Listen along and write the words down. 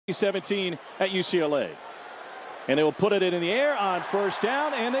17 at UCLA. And they will put it in the air on first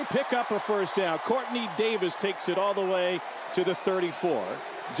down, and they pick up a first down. Courtney Davis takes it all the way to the 34.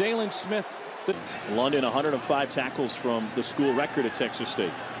 Jalen Smith. London, 105 tackles from the school record at Texas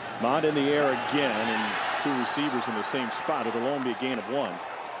State. Mond in the air again, and two receivers in the same spot. It'll only be a gain of 1.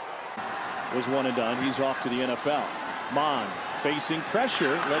 Was 1 and done. He's off to the NFL. Mond facing pressure,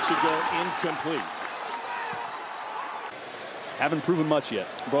 lets it go incomplete. Haven't proven much yet.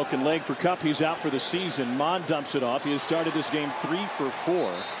 Broken leg for Cup. He's out for the season. Mond dumps it off. He has started this game 3 for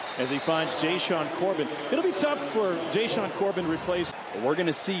 4 as he finds Jashawn Corbin. It'll be tough for Jashawn Corbin to replace. We're going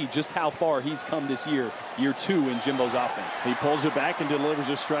to see just how far he's come this year 2 in Jimbo's offense. He pulls it back and delivers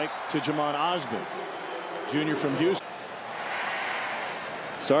a strike to Jamon Osborne, junior from Houston.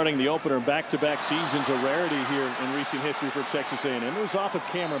 Starting the opener back-to-back seasons, a rarity here in recent history for Texas A&M. It was off of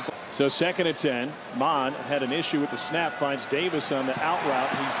Cameron. So 2nd and 10. Mond had an issue with the snap, finds Davis on the out route.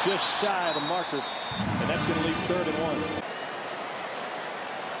 He's just shy of the marker, and that's going to leave 3rd and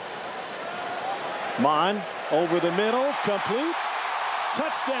 1. Mond over the middle, complete.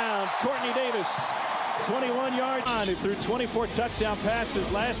 Touchdown, Courtney Davis. 21 yards. Who threw 24 touchdown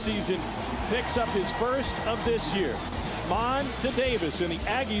passes last season, picks up his first of this year. Mond to Davis, and the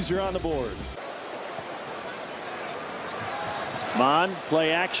Aggies are on the board. Mond,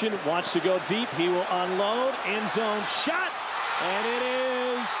 play action, wants to go deep. He will unload. End zone shot, and it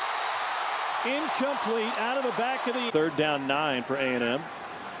is incomplete out of the back of the 3rd down 9 for A&M.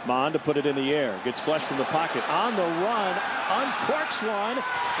 Mond to put it in the air. Gets flushed from the pocket. On the run, uncorks one,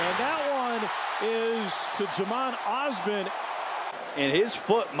 and that one is to Jamon Osborne. And his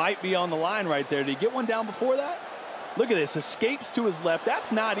foot might be on the line right there. Did he get one down before that? Look at this. Escapes to his left.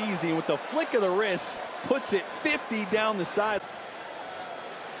 That's not easy. And with the flick of the wrist, puts it 50 down the side.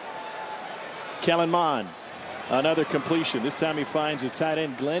 Kellen Mond, another completion. This time he finds his tight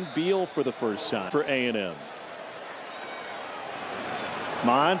end Glenn Beal for the first time for A&M.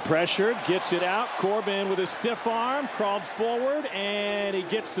 Mond pressured, gets it out. Corbin with a stiff arm, crawled forward, and he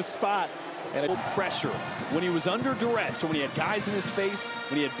gets the spot. And pressure when he was under duress, so when he had guys in his face,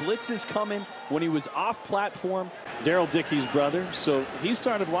 when he had blitzes coming, when he was off platform. Daryl Dickey's brother, so he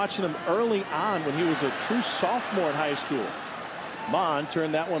started watching him early on when he was a true sophomore in high school. Mond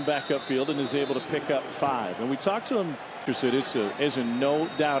turned that one back upfield and is able to pick up 5. And we talked to him. Said it's a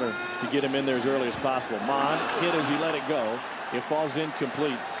no-doubter to get him in there as early as possible. Mond hit as he let it go. It falls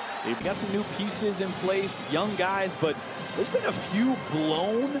incomplete. He got some new pieces in place, young guys, but there's been a few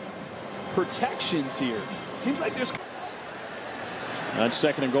blown protections here. Seems like there's. On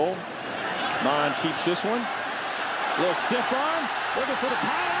 2nd and goal. Mond keeps this one. A little stiff arm, looking for the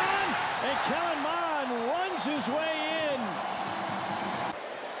pylon, and Kellen Mond runs his way in.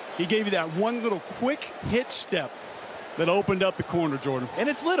 He gave you that one little quick hit step that opened up the corner, Jordan. And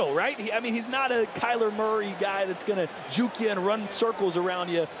it's little, right? I mean, he's not a Kyler Murray guy that's going to juke you and run circles around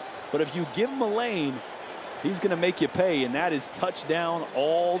you. But if you give him a lane, he's going to make you pay, and that is touchdown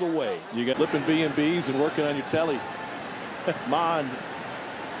all the way. You got flipping B&Bs and working on your telly. Mond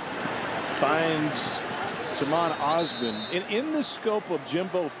finds Jamon Osborne. In the scope of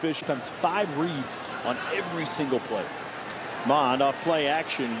Jimbo Fish, comes 5 reads on every single play. Mond off play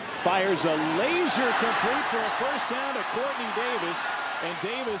action, fires a laser complete for a first down to Courtney Davis, and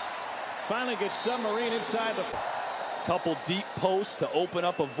Davis finally gets submarine inside the. Couple deep posts to open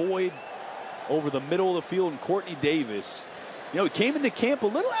up a void over the middle of the field, and Courtney Davis, you know, he came into camp a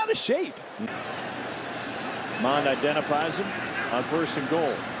little out of shape. Mond identifies him on 1st and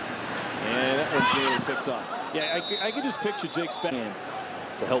goal, and that one's nearly picked up. Yeah, I could just picture Jake Spencer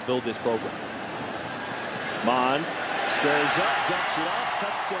to help build this program. Mond squares up, dumps it off,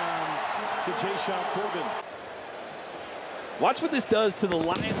 touchdown to Jashawn Corbin. Watch what this does to the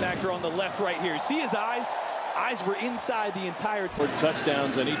linebacker on the left right here. See his eyes? Eyes were inside the entire time.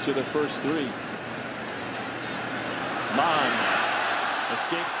 Touchdowns on each of the first 3. Mond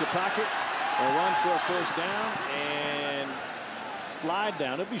escapes the pocket, a run for a first down, and slide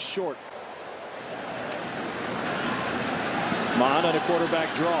down. It'll be short. Mond on a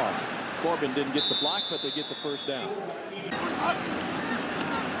quarterback draw. Corbin didn't get the block, but they get the first down.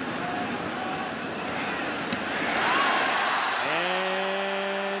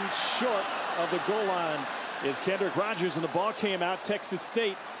 And short of the goal line is Kendrick Rogers, and the ball came out. Texas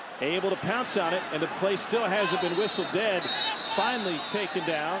State able to pounce on it, and the play still hasn't been whistled dead. Finally taken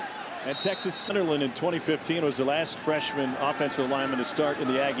down. And Texas Sunderland in 2015 was the last freshman offensive lineman to start in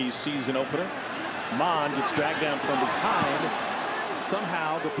the Aggies season opener. Mond gets dragged down from behind.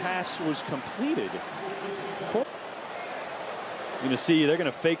 Somehow the pass was completed. You're going to see they're going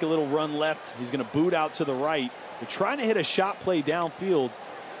to fake a little run left. He's going to boot out to the right. They're trying to hit a shot play downfield.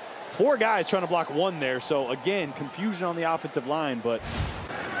 4 guys trying to block 1 there. So, again, confusion on the offensive line, but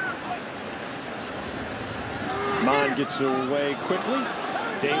Mond gets away quickly.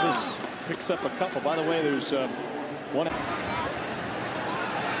 Davis picks up a couple. By the way, there's one.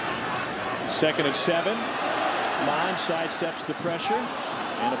 2nd and 7. Mond sidesteps the pressure,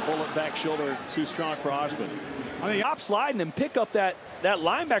 and a bullet back shoulder too strong for Osborne. Stop sliding and pick up that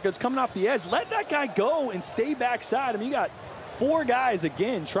linebacker that's coming off the edge. Let that guy go and stay backside. I mean, you got 4 guys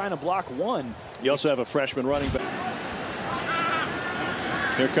again trying to block 1. You also have a freshman running back.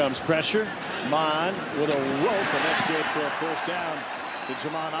 Here comes pressure. Mond with a rope, and that's good for a first down to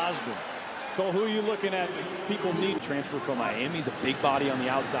Jamon Osborne. Cole, who are you looking at? People need transfer from Miami. He's a big body on the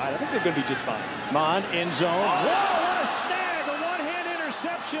outside. I think they're going to be just fine. Mond in zone. Whoa, what a snag! A one-hand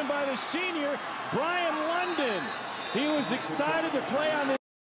interception by the senior, Brian London. He was excited to play on the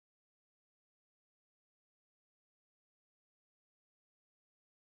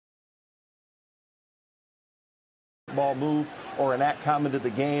ball move or an act common to the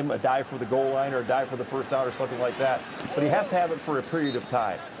game, a dive for the goal line or a dive for the first down or something like that. But he has to have it for a period of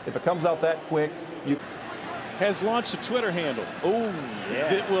time. If it comes out that quick, you has launched a Twitter handle. Oh, yeah.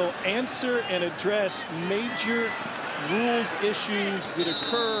 That will answer and address major rules issues that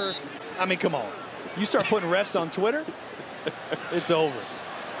occur. I mean, come on. You start putting refs on Twitter, it's over.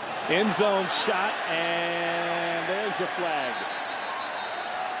 End zone shot, and there's a flag.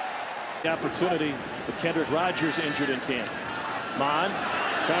 The opportunity with Kendrick Rogers injured in camp. Mond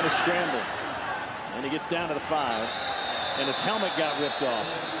trying to scramble, and he gets down to the 5, and his helmet got ripped off.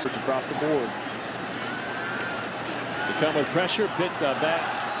 Across the board. They come with pressure,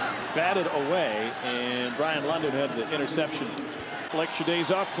 batted away, and Brian London had the interception. Extra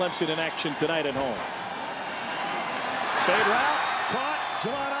days off. Clemson in action tonight at home. Fade route, caught.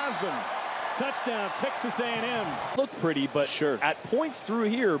 Jamon Osborne. Touchdown, Texas A&M. Looked pretty, but sure. At points through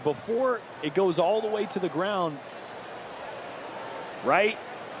here, before it goes all the way to the ground, right?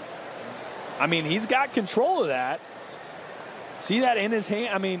 I mean, he's got control of that. See that in his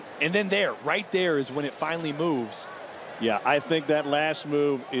hand? I mean, and then there, right there is when it finally moves. Yeah, I think that last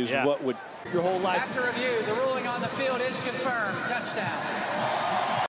move is what would... Your whole life. After review, the ruling on the field is confirmed. Touchdown.